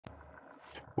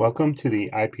Welcome to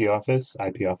the IP Office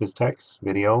Techs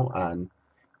video on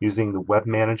using the web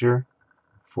manager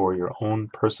for your own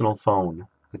personal phone.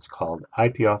 It's called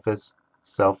IP Office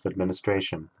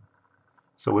Self-Administration.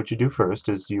 So what you do first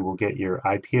is you will get your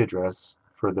IP address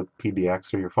for the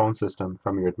PBX or your phone system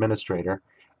from your administrator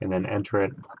and then enter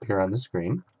it up here on the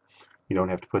screen. You don't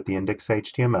have to put the index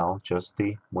HTML, just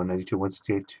the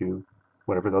 192.168.2,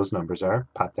 whatever those numbers are.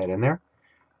 Pop that in there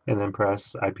and then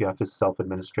press IP Office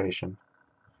Self-Administration.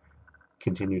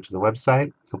 Continue to the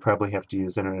website. You'll probably have to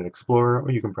use Internet Explorer,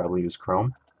 or you can probably use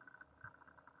Chrome.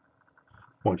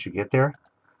 Once you get there,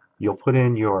 you'll put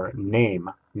in your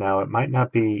name. Now, it might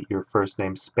not be your first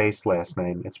name space last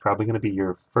name. It's probably going to be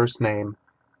your first name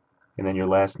and then your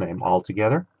last name all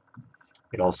together.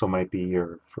 It also might be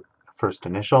your first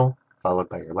initial followed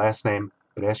by your last name,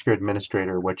 but ask your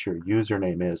administrator what your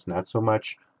username is, not so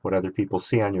much what other people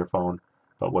see on your phone,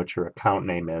 but what your account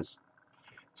name is.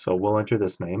 So we'll enter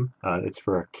this name. It's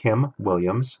for Kim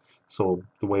Williams. So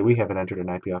the way we have it entered in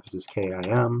IP Office is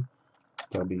KIMWILLIMS,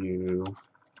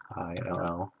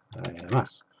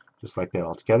 just like that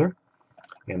all together.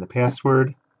 And the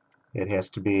password, it has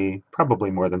to be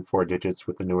probably more than 4 digits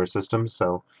with the newer systems.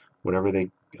 So whatever they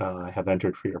have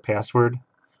entered for your password,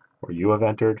 or you have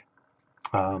entered,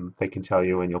 they can tell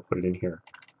you, and you'll put it in here.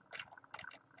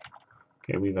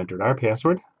 Okay, we've entered our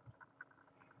password,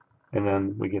 and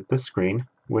then we get this screen,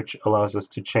 which allows us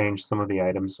to change some of the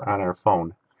items on our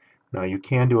phone. Now, you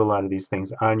can do a lot of these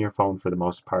things on your phone for the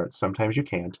most part. Sometimes you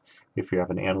can't if you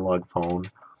have an analog phone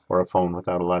or a phone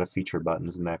without a lot of feature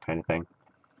buttons and that kind of thing.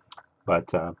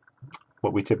 But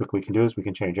what we typically can do is we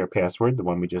can change our password, the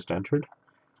one we just entered.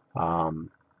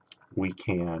 We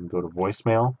can go to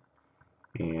voicemail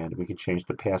and we can change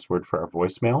the password for our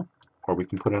voicemail, or we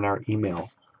can put in our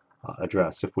email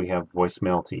address if we have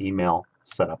voicemail to email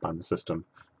set up on the system.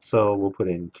 So we'll put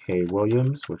in K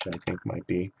Williams, which I think might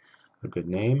be a good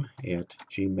name, at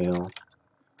gmail.com.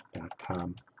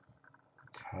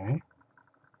 Okay.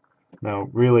 Now,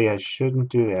 really, I shouldn't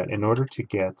do that. In order to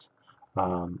get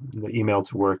the email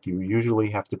to work, you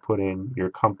usually have to put in your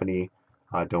company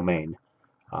domain.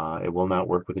 It will not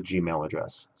work with a Gmail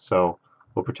address. So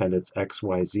we'll pretend it's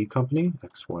XYZ Company,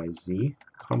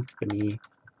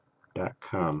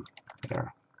 xyzcompany.com.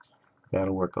 There.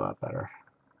 That'll work a lot better.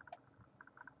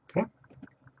 Okay.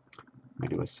 We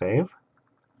do a save.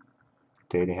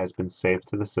 Data has been saved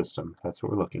to the system. That's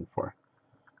what we're looking for.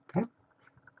 Okay.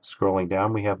 Scrolling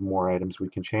down, we have more items we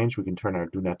can change. We can turn our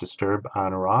Do Not Disturb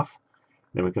on or off.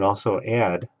 Then we can also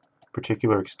add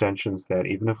particular extensions that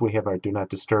even if we have our Do Not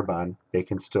Disturb on, they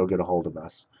can still get a hold of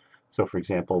us. So for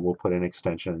example, we'll put in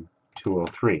extension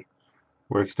 203.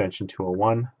 We're extension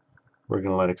 201. We're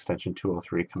going to let extension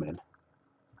 203 come in.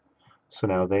 So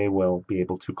now they will be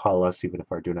able to call us even if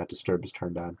our Do Not Disturb is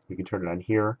turned on. We can turn it on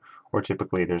here, or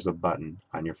typically there's a button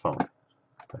on your phone.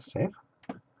 Press save.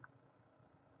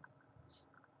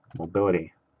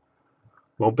 Mobility.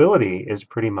 Mobility is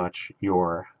pretty much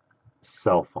your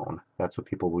cell phone. That's what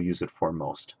people will use it for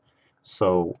most.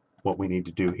 So what we need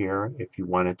to do here, if you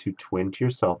wanted to twin to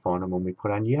your cell phone, and when we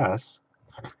put on yes,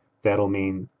 that'll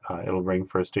mean it'll ring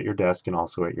first at your desk and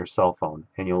also at your cell phone.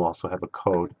 And you'll also have a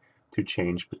code to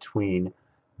change between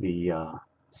the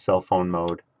cell phone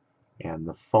mode and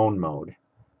the phone mode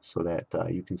so that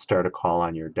you can start a call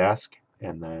on your desk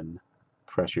and then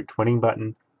press your twinning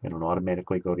button and it'll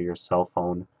automatically go to your cell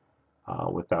phone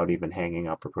without even hanging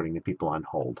up or putting the people on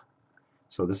hold.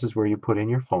 So this is where you put in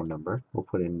your phone number. We'll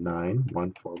put in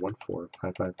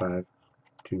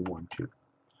 91414555212.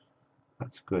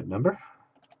 That's a good number.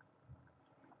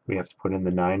 We have to put in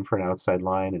the 9 for an outside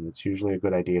line, and it's usually a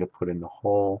good idea to put in the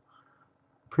whole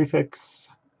prefix,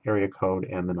 area code,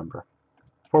 and the number.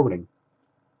 Forwarding.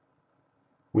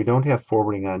 We don't have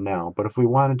forwarding on now, but if we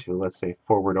wanted to, let's say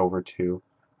forward over to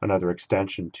another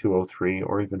extension, 203,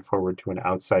 or even forward to an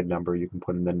outside number, you can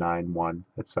put in the 91,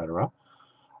 etc.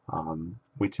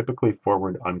 We typically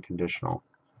forward unconditional.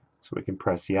 So we can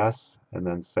press yes and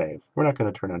then save. We're not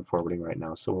going to turn on forwarding right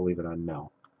now, so we'll leave it on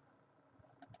no.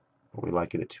 But we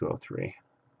like it at 203.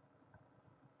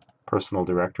 Personal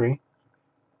directory.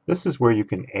 This is where you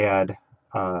can add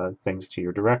things to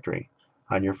your directory.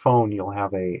 On your phone, you'll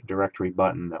have a directory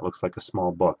button that looks like a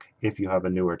small book if you have a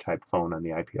newer type phone on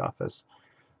the IP Office.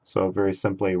 So very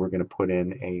simply, we're going to put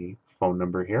in a phone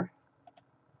number here.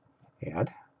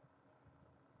 Add.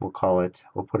 We'll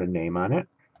put a name on it.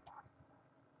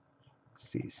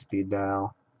 See, speed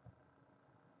dial.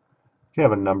 If you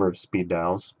have a number of speed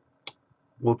dials,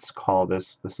 let's call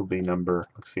this will be number,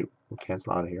 let's see, we'll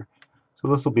cancel out of here. So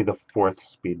this will be the 4th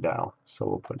speed dial. So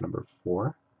we'll put number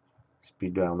 4,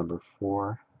 speed dial number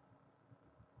 4.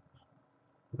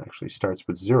 actually starts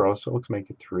with 0, so let's make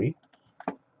it 3.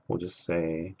 We'll just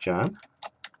say John,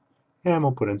 and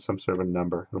we'll put in some sort of a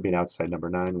number. It'll be an outside number,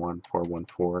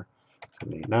 91414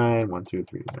 789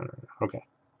 123. Okay,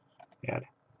 add.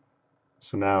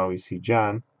 So now we see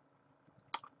John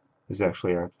is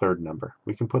actually our third number.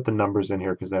 We can put the numbers in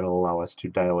here because that'll allow us to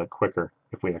dial it quicker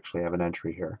if we actually have an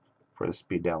entry here for the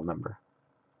speed dial number.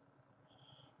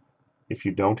 If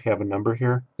you don't have a number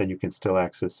here, then you can still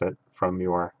access it from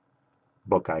your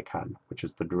book icon, which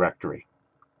is the directory.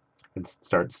 And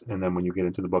then when you get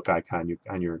into the book icon,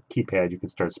 on your keypad, you can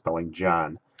start spelling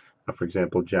John. Now, for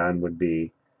example, John would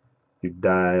be, you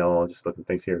dial, just looking at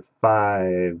things here,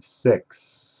 5,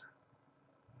 6,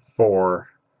 4.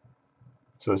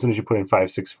 So as soon as you put in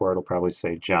 5, 6, 4, it'll probably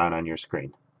say John on your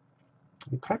screen.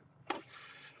 Okay.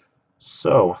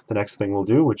 So the next thing we'll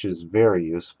do, which is very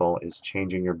useful, is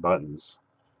changing your buttons.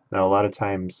 Now a lot of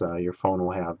times your phone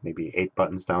will have maybe 8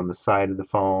 buttons down the side of the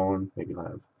phone. Maybe you'll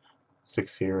have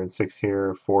 6 here and 6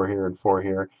 here, 4 here and 4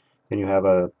 here. Then you have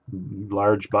a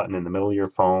large button in the middle of your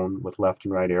phone with left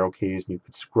and right arrow keys, and you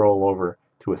could scroll over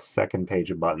to a second page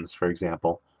of buttons, for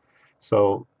example.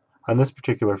 So on this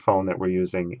particular phone that we're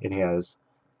using, it has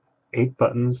 8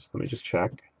 buttons. Let me just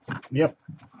check. Yep.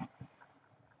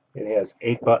 It has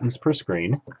 8 buttons per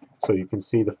screen, so you can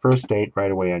see the first 8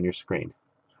 right away on your screen.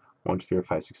 1, 2, 3, 4,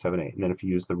 5, 6, 7, 8. And then if you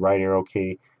use the right arrow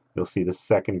key, you'll see the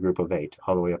second group of 8,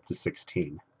 all the way up to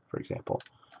 16, for example.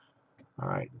 All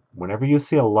right. Whenever you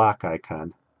see a lock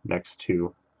icon next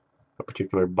to a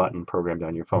particular button programmed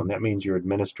on your phone, that means your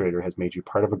administrator has made you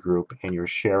part of a group and you're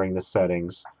sharing the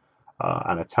settings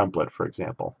on a template, for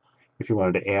example. If you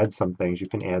wanted to add some things, you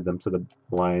can add them to the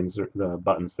lines or the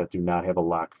buttons that do not have a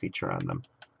lock feature on them.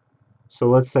 So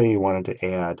let's say you wanted to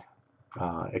add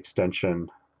extension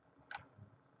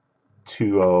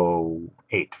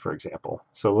 208, for example.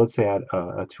 So let's add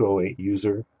a 208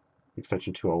 user,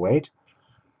 extension 208.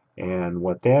 And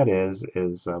what that is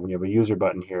when you have a user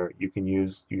button here, you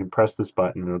can press this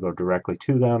button and it'll go directly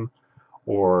to them,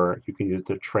 or you can use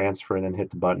the transfer and then hit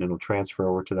the button and it'll transfer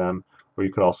over to them, or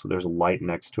you could also, there's a light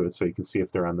next to it so you can see if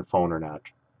they're on the phone or not,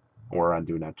 or on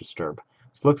Do Not Disturb.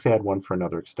 So let's add one for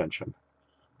another extension.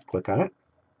 Click on it,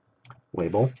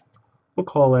 label, we'll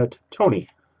call it Tony.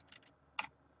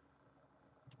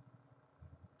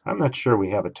 I'm not sure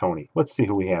we have a Tony. Let's see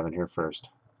who we have in here first.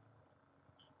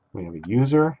 We have a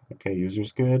user. Okay,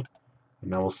 user's good.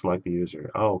 And now we'll select the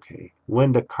user. Oh, okay,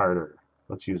 Linda Carter.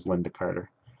 Let's use Linda Carter.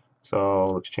 So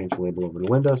let's change the label over to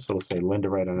Linda. So we'll say Linda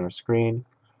right on our screen.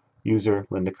 User,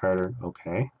 Linda Carter.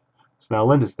 Okay. So now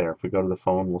Linda's there. If we go to the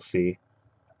phone, we'll see,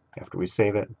 after we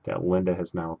save it, that Linda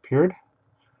has now appeared.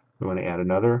 We want to add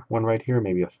another one right here,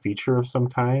 maybe a feature of some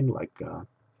kind, like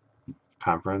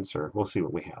conference, or we'll see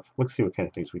what we have. Let's see what kind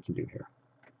of things we can do here.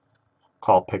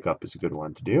 Call pickup is a good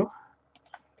one to do.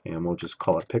 And we'll just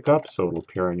call it pickup, so it'll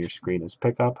appear on your screen as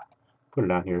pickup. Put it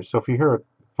on here. So if you hear a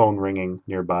phone ringing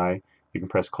nearby, you can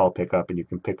press call pickup and you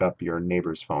can pick up your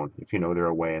neighbor's phone if you know they're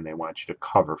away and they want you to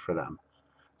cover for them.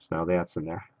 So now that's in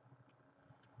there.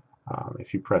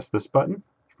 If you press this button,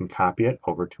 you can copy it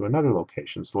over to another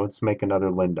location. So let's make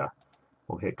another Linda.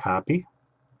 We'll hit copy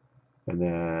and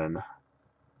then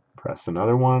press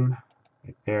another one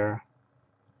right there.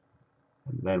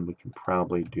 And then we can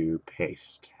probably do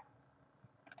paste.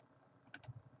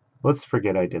 Let's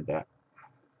forget I did that.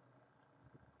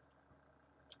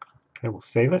 Okay, we'll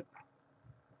save it.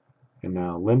 And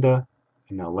now Linda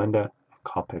and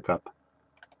call pickup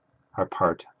are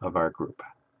part of our group.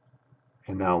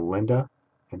 And now Linda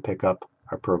and pickup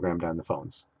are programmed on the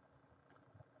phones.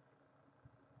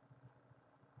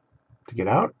 To get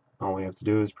out, all we have to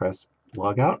do is press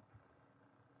log out.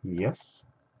 Yes.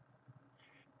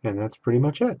 And that's pretty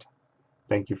much it.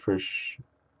 Thank you for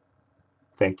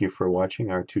watching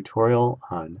our tutorial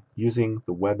on using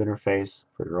the web interface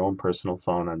for your own personal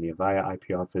phone on the Avaya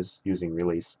IP Office using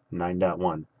release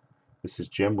 9.1. This is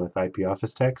Jim with IP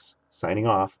Office Techs, signing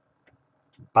off.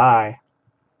 Bye.